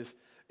percentage is,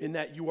 in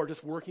that you are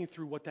just working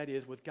through what that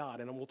is with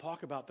God. And we'll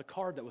talk about the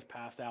card that was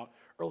passed out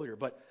earlier.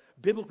 But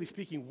biblically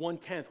speaking,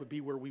 1/10 would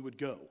be where we would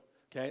go,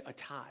 okay, a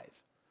tithe.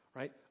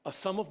 Right? A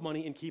sum of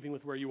money in keeping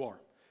with where you are.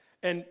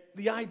 And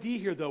the idea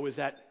here, though, is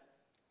that,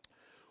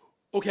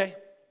 okay,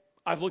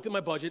 I've looked at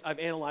my budget, I've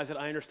analyzed it,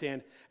 I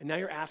understand, and now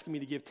you're asking me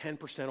to give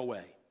 10%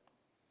 away,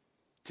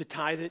 to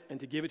tithe it and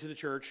to give it to the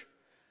church,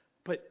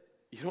 but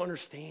you don't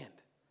understand.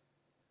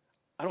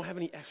 I don't have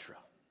any extra.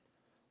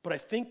 But I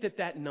think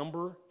that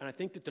number, and I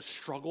think that the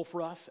struggle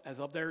for us as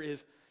up there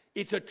is,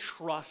 it's a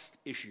trust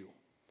issue,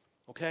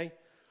 okay?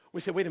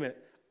 We say, wait a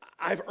minute.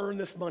 I've earned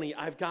this money.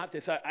 I've got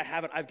this. I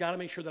have it. I've got to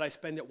make sure that I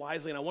spend it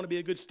wisely, and I want to be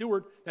a good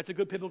steward. That's a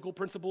good biblical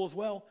principle as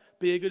well.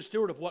 Be a good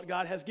steward of what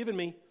God has given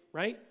me,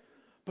 right?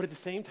 But at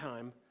the same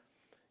time,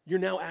 you're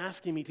now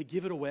asking me to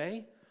give it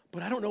away,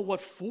 but I don't know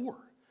what for.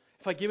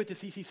 If I give it to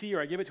CCC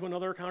or I give it to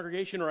another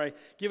congregation or I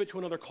give it to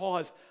another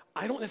cause,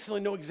 I don't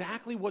necessarily know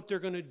exactly what they're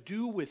going to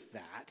do with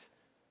that.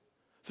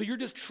 So you're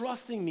just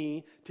trusting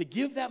me to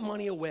give that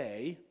money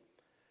away,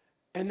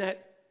 and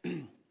that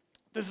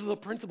this is a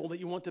principle that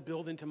you want to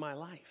build into my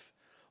life.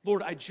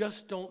 Lord, I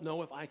just don't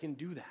know if I can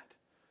do that.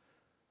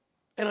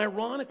 And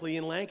ironically,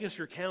 in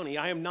Lancaster County,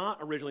 I am not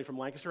originally from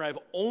Lancaster. I've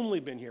only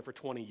been here for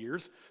 20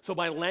 years. So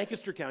by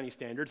Lancaster County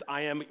standards,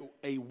 I am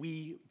a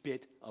wee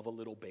bit of a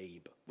little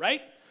babe,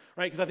 right?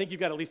 Right? Because I think you've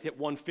got to at least hit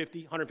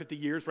 150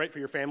 years, right, for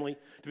your family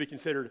to be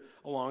considered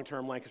a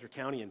long-term Lancaster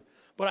Countyan.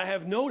 But I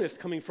have noticed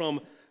coming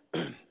from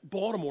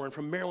Baltimore and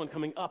from Maryland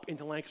coming up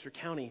into Lancaster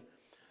County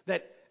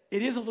that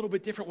it is a little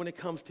bit different when it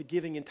comes to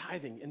giving and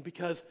tithing. And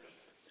because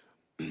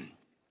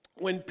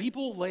when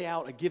people lay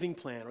out a giving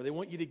plan or they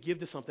want you to give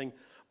to something,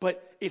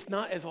 but it's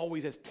not as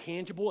always as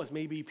tangible as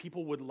maybe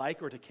people would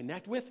like or to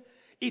connect with,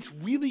 it's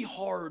really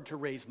hard to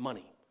raise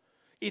money.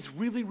 It's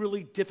really,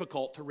 really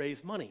difficult to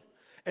raise money.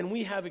 And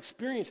we have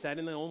experienced that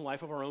in the own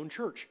life of our own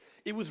church.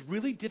 It was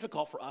really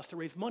difficult for us to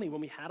raise money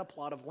when we had a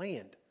plot of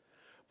land,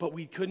 but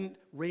we couldn't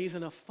raise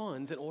enough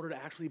funds in order to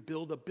actually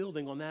build a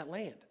building on that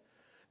land.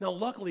 Now,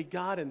 luckily,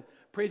 God, and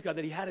praise God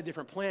that He had a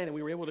different plan and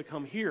we were able to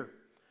come here.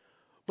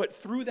 But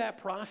through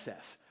that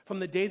process, from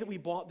the day that we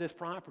bought this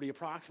property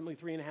approximately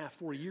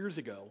 4 years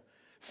ago,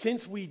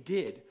 since we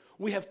did,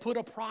 we have put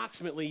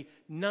approximately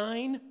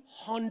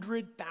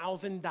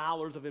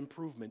 $900,000 of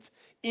improvements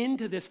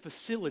into this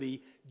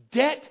facility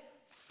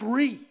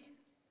debt-free.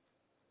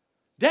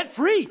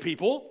 Debt-free,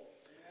 people.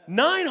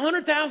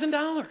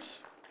 $900,000.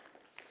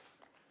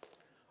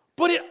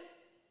 But it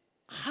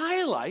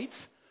highlights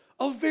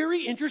a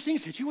very interesting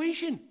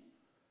situation.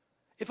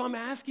 If I'm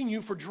asking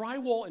you for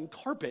drywall and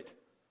carpet,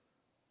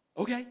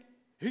 okay,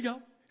 here you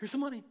go. Here's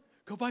some money.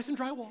 Go buy some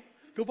drywall.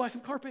 Go buy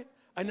some carpet.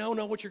 I now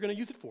know what you're going to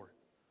use it for.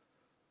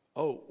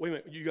 Oh, wait a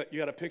minute. You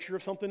got a picture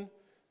of something,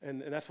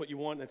 and that's what you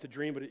want. That's a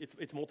dream, but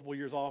it's multiple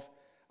years off.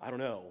 I don't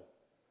know.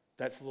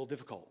 That's a little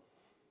difficult.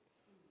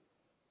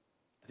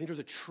 I think there's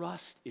a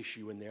trust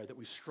issue in there that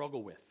we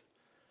struggle with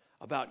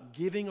about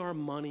giving our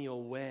money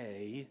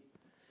away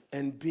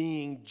and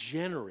being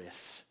generous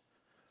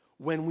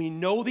when we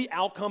know the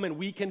outcome and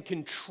we can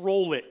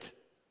control it.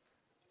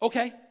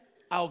 Okay,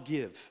 I'll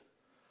give.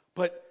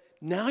 But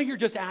now you're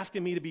just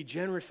asking me to be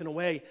generous in a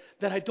way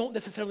that I don't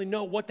necessarily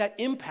know what that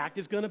impact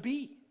is going to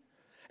be.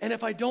 And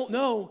if I don't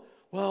know,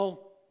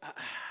 well,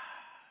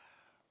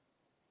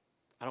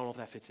 I don't know if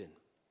that fits in.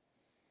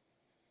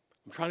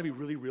 I'm trying to be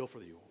really real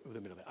for you over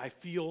the middle of it. I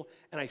feel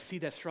and I see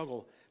that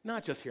struggle,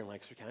 not just here in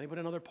Lancaster County, but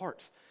in other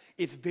parts.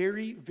 It's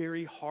very,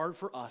 very hard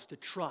for us to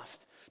trust,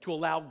 to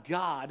allow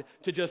God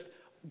to just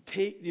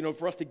take,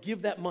 for us to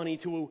give that money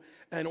to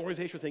an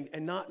organizational thing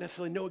and not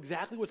necessarily know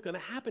exactly what's going to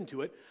happen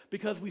to it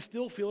because we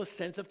still feel a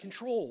sense of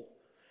control.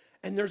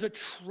 And there's a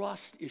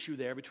trust issue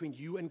there between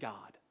you and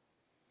God.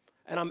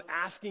 And I'm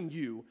asking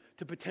you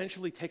to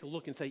potentially take a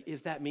look and say,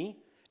 is that me?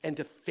 And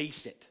to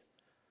face it.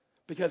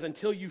 Because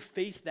until you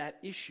face that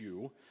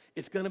issue,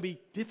 it's going to be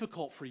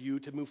difficult for you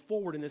to move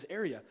forward in this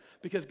area.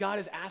 Because God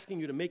is asking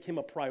you to make Him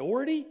a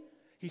priority.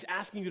 He's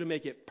asking you to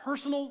make it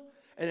personal.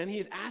 And then He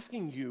is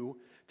asking you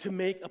to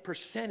make a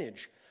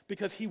percentage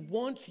because he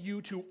wants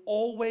you to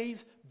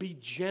always be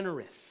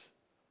generous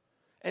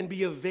and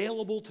be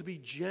available to be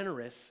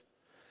generous,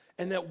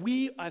 and that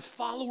we, as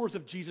followers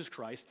of Jesus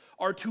Christ,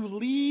 are to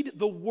lead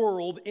the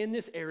world in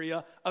this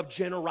area of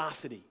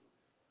generosity.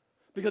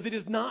 Because it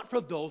is not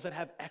for those that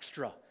have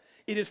extra.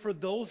 It is for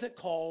those that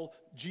call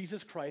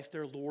Jesus Christ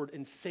their Lord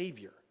and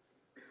Savior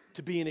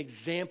to be an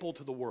example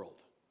to the world.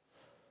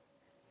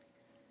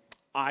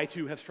 I,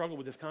 too, have struggled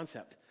with this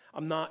concept.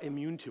 I'm not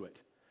immune to it.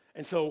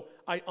 And so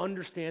I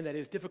understand that it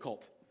is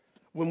difficult.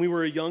 When we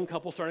were a young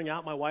couple starting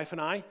out, my wife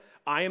and I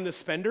am the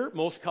spender.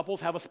 Most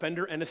couples have a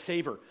spender and a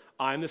saver.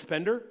 I'm the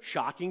spender,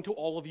 shocking to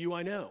all of you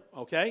I know,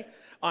 okay?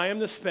 I am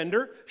the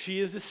spender, she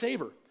is the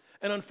saver.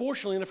 And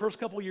unfortunately, in the first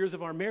couple of years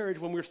of our marriage,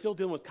 when we were still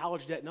dealing with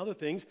college debt and other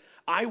things,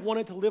 I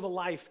wanted to live a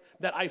life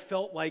that I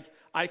felt like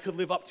I could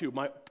live up to.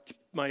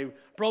 My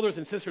brothers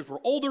and sisters were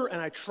older,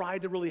 and I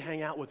tried to really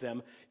hang out with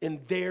them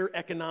in their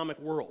economic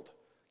world.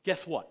 Guess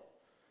what?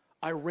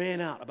 I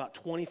ran out about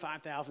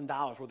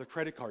 $25,000 worth of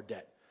credit card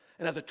debt.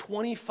 And as a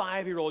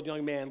 25-year-old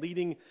young man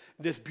leading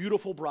this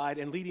beautiful bride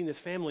and leading this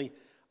family,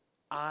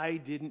 I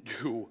didn't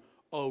do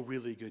a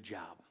really good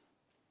job.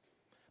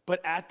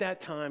 But at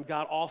that time,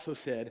 God also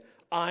said,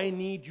 I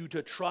need you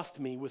to trust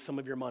me with some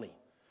of your money.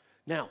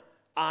 Now,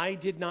 I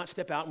did not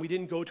step out, and we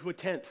didn't go to a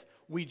tenth.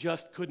 We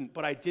just couldn't.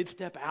 But I did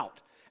step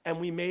out,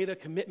 and we made a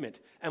commitment,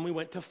 and we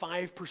went to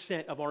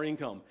 5% of our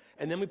income.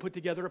 And then we put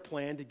together a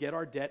plan to get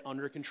our debt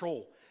under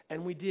control.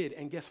 And we did.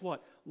 And guess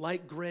what?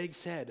 Like Greg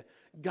said,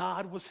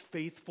 God was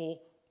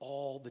faithful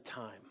all the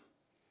time.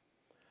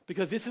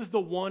 Because this is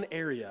the one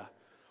area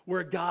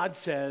where God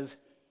says,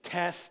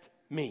 test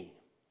me.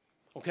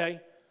 Okay?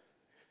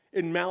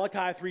 In Malachi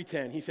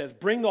 3:10, he says,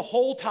 bring the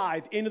whole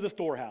tithe into the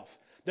storehouse,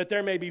 that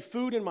there may be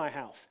food in my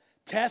house.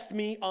 Test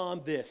me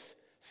on this,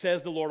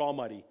 says the Lord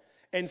Almighty,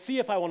 and see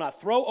if I will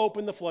not throw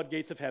open the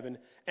floodgates of heaven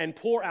and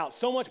pour out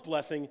so much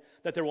blessing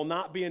that there will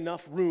not be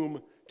enough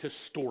room to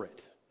store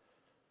it.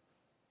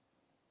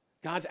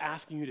 God's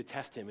asking you to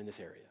test him in this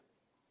area.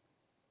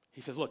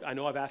 He says, look, I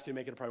know I've asked you to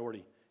make it a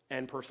priority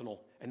and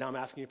personal, and now I'm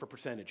asking you for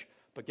percentage.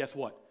 But guess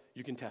what?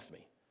 You can test me.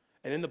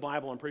 And in the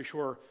Bible, I'm pretty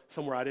sure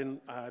somewhere, I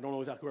don't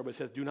know exactly where, but it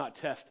says, do not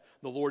test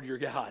the Lord your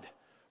God,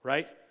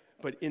 right?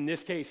 But in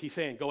this case, he's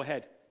saying, go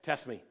ahead,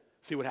 test me,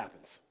 see what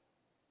happens,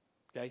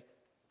 okay?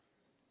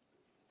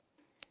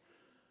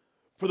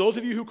 For those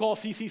of you who call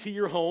CCC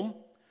your home,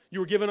 you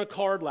were given a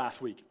card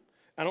last week.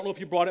 I don't know if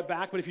you brought it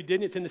back, but if you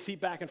didn't, it's in the seat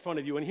back in front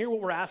of you. And here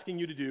what we're asking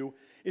you to do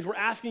is we're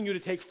asking you to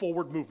take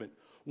forward movement.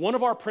 One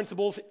of our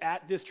principles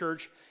at this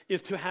church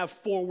is to have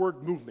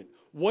forward movement.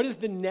 What is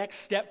the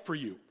next step for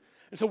you?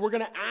 And so we're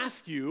going to ask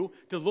you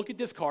to look at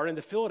this card and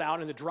to fill it out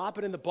and to drop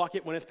it in the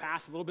bucket when it's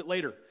passed a little bit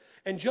later.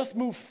 And just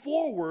move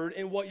forward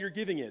in what your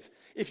giving is.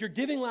 If your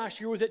giving last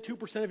year was at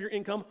 2% of your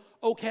income,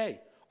 okay.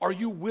 Are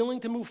you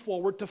willing to move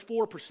forward to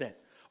 4%?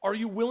 Are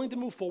you willing to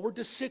move forward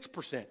to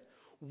 6%?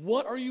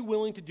 What are you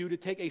willing to do to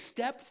take a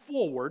step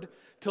forward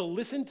to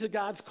listen to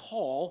God's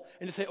call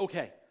and to say,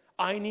 okay,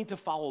 I need to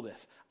follow this.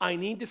 I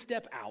need to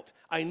step out.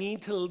 I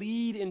need to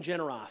lead in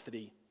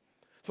generosity.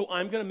 So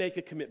I'm going to make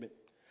a commitment.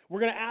 We're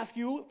going to ask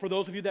you, for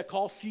those of you that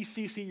call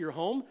CCC your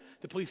home,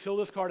 to please fill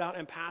this card out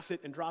and pass it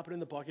and drop it in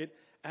the bucket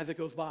as it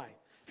goes by.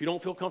 If you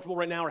don't feel comfortable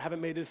right now or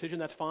haven't made a decision,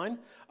 that's fine.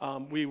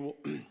 We will.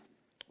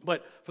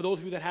 But for those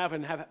of you that have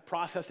and have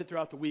processed it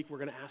throughout the week, we're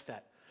going to ask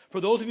that. For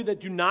those of you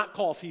that do not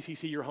call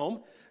CCC your home,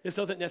 this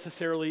doesn't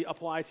necessarily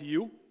apply to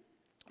you,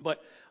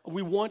 but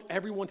we want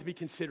everyone to be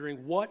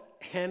considering, what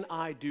can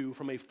I do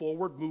from a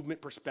forward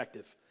movement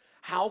perspective?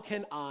 How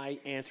can I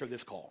answer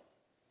this call?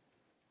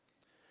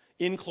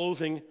 In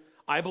closing,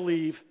 I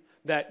believe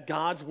that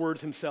God's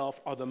words himself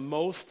are the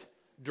most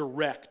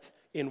direct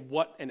in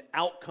what an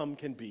outcome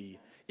can be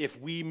if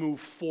we move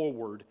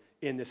forward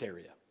in this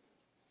area.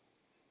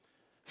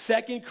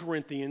 2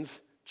 Corinthians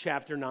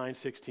chapter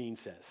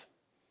 9:16 says,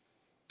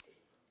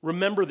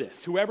 remember this,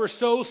 whoever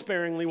sows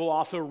sparingly will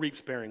also reap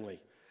sparingly,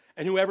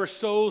 and whoever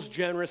sows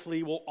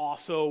generously will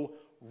also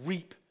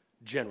reap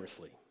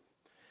generously.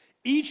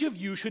 Each of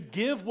you should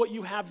give what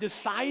you have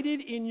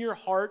decided in your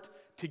heart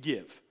to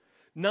give,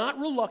 not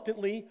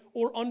reluctantly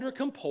or under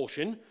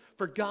compulsion,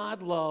 for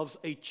God loves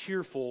a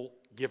cheerful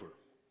giver.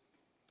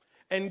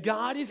 And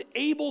God is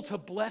able to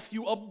bless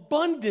you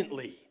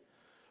abundantly,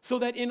 so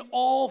that in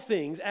all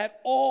things, at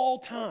all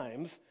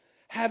times,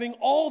 having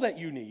all that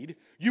you need,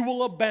 you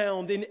will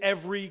abound in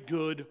every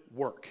good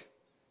work.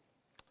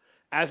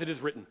 As it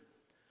is written,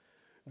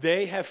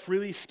 they have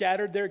freely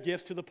scattered their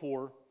gifts to the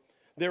poor.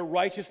 Their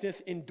righteousness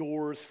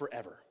endures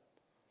forever.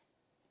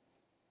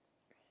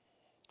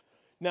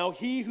 Now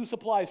he who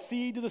supplies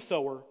seed to the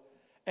sower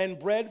and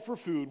bread for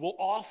food will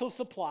also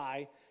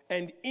supply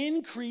and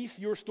increase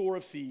your store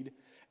of seed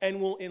and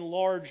will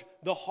enlarge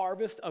the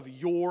harvest of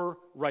your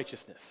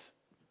righteousness.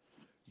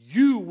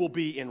 You will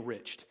be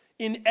enriched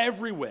in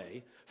every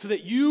way so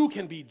that you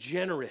can be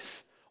generous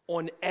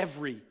on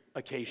every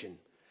occasion.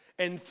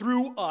 And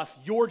through us,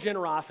 your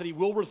generosity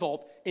will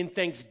result in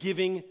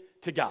thanksgiving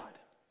to God.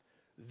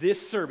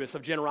 This service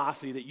of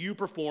generosity that you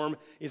perform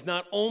is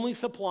not only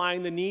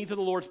supplying the needs of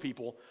the Lord's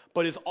people,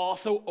 but is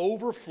also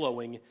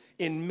overflowing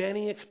in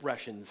many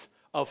expressions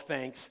of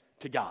thanks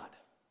to God.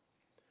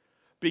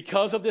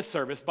 Because of this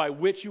service by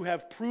which you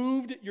have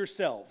proved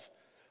yourselves,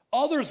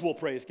 others will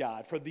praise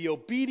God for the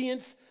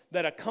obedience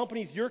that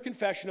accompanies your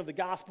confession of the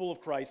gospel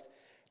of Christ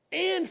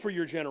and for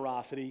your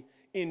generosity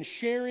in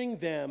sharing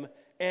them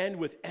and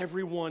with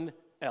everyone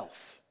else.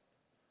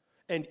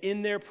 And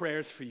in their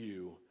prayers for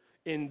you,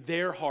 in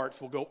their hearts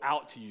will go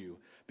out to you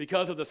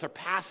because of the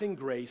surpassing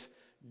grace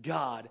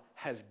God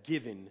has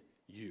given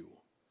you.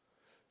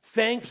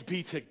 Thanks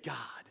be to God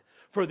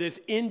for this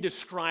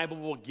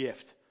indescribable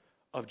gift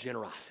of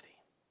generosity.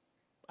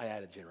 I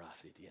added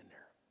generosity at the end there.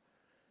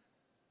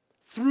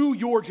 Through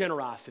your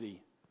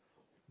generosity,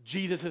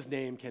 Jesus'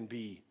 name can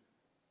be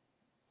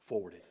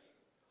forwarded.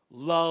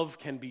 Love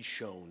can be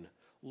shown.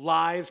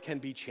 Lives can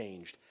be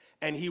changed.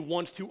 And he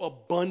wants to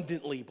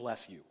abundantly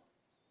bless you.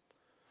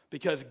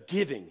 Because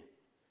giving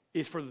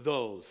is for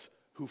those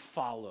who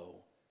follow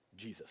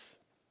Jesus.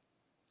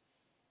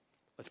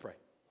 Let's pray.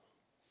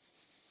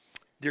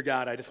 Dear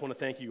God, I just want to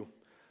thank you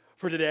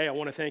for today. I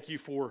want to thank you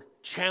for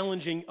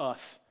challenging us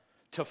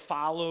to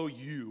follow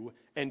you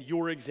and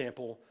your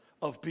example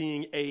of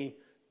being a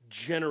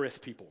generous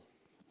people.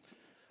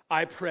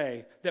 I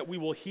pray that we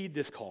will heed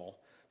this call,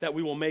 that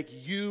we will make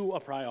you a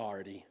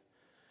priority,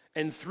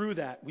 and through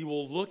that we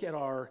will look at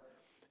our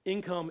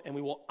income and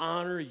we will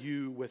honor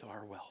you with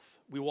our wealth.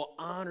 We will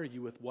honor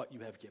you with what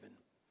you have given.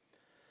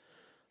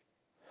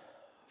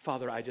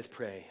 Father, I just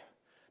pray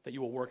that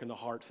you will work in the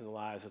hearts and the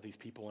lives of these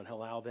people and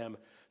allow them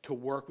to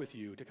work with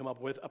you, to come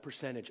up with a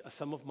percentage, a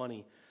sum of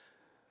money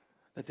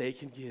that they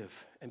can give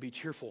and be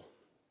cheerful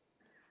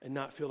and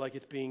not feel like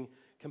it's being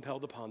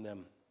compelled upon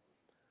them,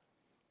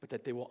 but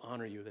that they will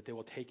honor you, that they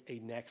will take a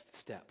next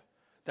step,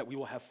 that we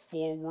will have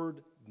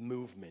forward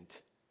movement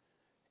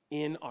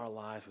in our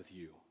lives with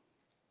you.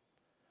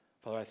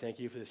 Father, I thank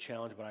you for this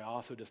challenge, but I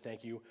also just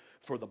thank you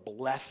for the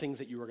blessings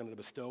that you are going to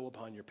bestow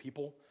upon your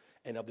people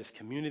and of this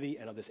community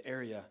and of this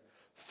area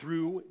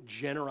through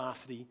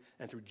generosity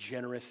and through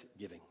generous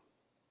giving.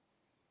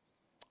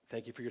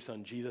 Thank you for your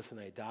son, Jesus, and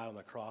that he died on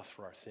the cross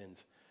for our sins.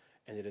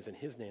 And it is in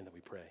his name that we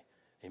pray.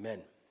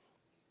 Amen.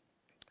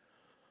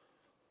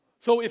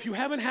 So if you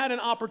haven't had an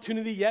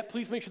opportunity yet,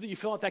 please make sure that you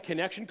fill out that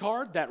connection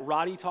card that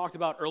Roddy talked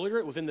about earlier.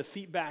 It was in the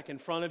seat back in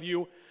front of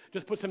you.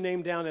 Just put some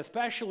name down,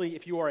 especially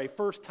if you are a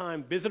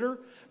first-time visitor.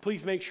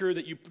 Please make sure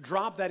that you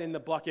drop that in the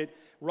bucket.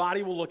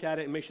 Roddy will look at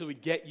it and make sure that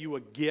we get you a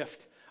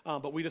gift.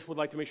 But we just would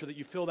like to make sure that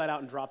you fill that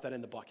out and drop that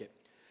in the bucket.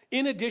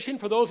 In addition,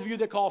 for those of you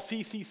that call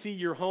CCC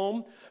your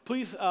home,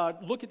 please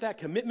look at that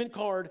commitment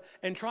card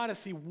and try to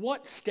see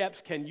what steps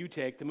can you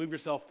take to move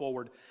yourself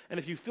forward. And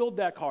if you filled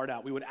that card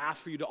out, we would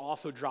ask for you to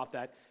also drop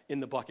that in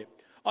the bucket.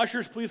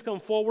 Ushers, please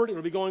come forward.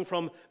 It'll be going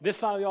from this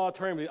side of the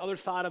auditorium to the other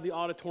side of the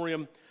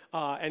auditorium,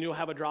 and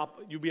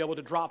you'll be able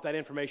to drop that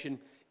information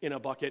in a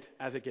bucket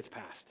as it gets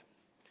passed.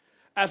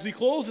 As we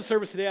close the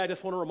service today, I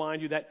just want to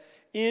remind you that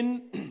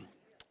in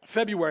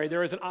February,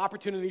 there is an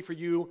opportunity for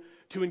you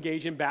to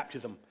engage in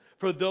baptism.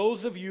 For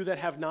those of you that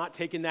have not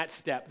taken that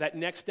step, that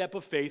next step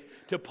of faith,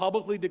 to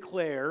publicly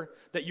declare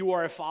that you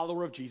are a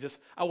follower of Jesus,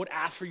 I would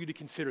ask for you to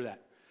consider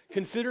that.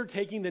 Consider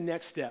taking the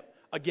next step.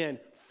 Again,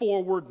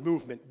 forward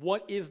movement.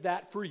 What is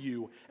that for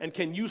you? And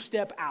can you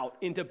step out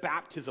into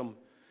baptism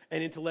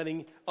and into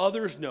letting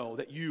others know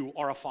that you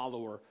are a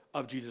follower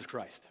of Jesus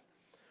Christ?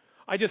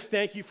 I just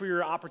thank you for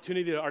your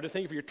opportunity, or just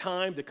thank you for your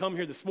time to come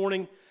here this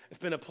morning. It's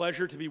been a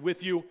pleasure to be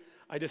with you.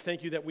 I just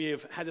thank you that we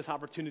have had this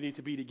opportunity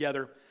to be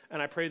together,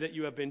 and I pray that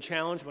you have been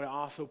challenged, but I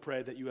also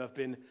pray that you have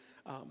been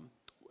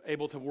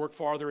able to work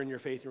farther in your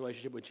faith and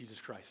relationship with Jesus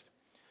Christ.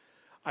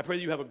 I pray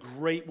that you have a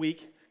great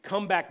week.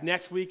 Come back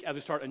next week as we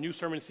start a new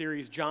sermon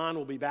series. John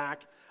will be back,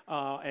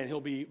 and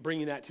he'll be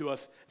bringing that to us,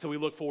 so we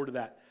look forward to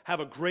that. Have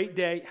a great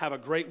day. Have a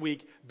great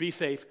week. Be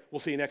safe. We'll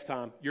see you next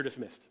time. You're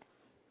dismissed.